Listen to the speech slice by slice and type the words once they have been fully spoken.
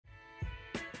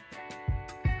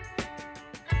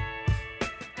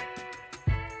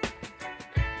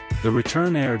The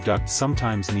return air duct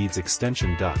sometimes needs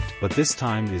extension duct, but this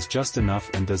time is just enough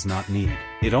and does not need.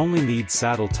 It only needs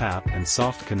saddle tap and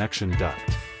soft connection duct.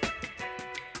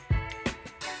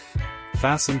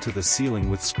 Fasten to the ceiling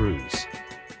with screws.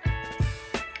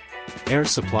 Air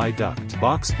supply duct,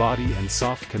 box body and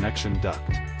soft connection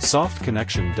duct. Soft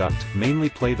connection duct mainly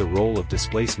play the role of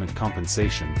displacement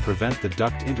compensation, prevent the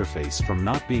duct interface from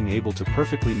not being able to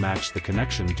perfectly match the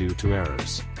connection due to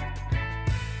errors.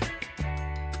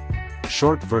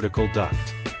 Short vertical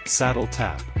duct, saddle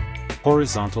tap,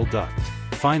 horizontal duct.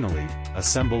 Finally,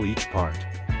 assemble each part.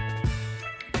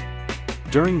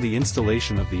 During the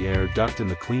installation of the air duct in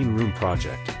the clean room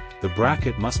project, the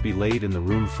bracket must be laid in the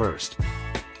room first,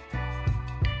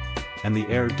 and the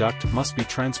air duct must be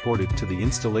transported to the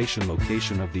installation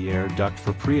location of the air duct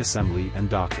for pre-assembly and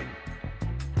docking.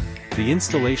 The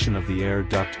installation of the air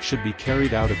duct should be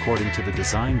carried out according to the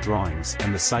design drawings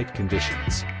and the site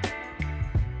conditions.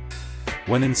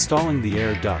 When installing the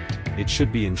air duct, it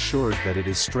should be ensured that it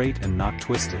is straight and not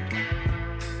twisted.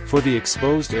 For the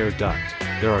exposed air duct,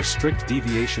 there are strict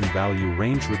deviation value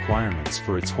range requirements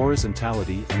for its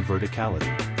horizontality and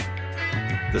verticality.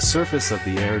 The surface of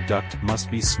the air duct must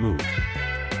be smooth.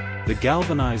 The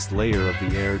galvanized layer of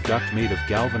the air duct made of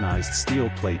galvanized steel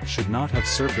plate should not have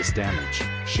surface damage,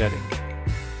 shedding.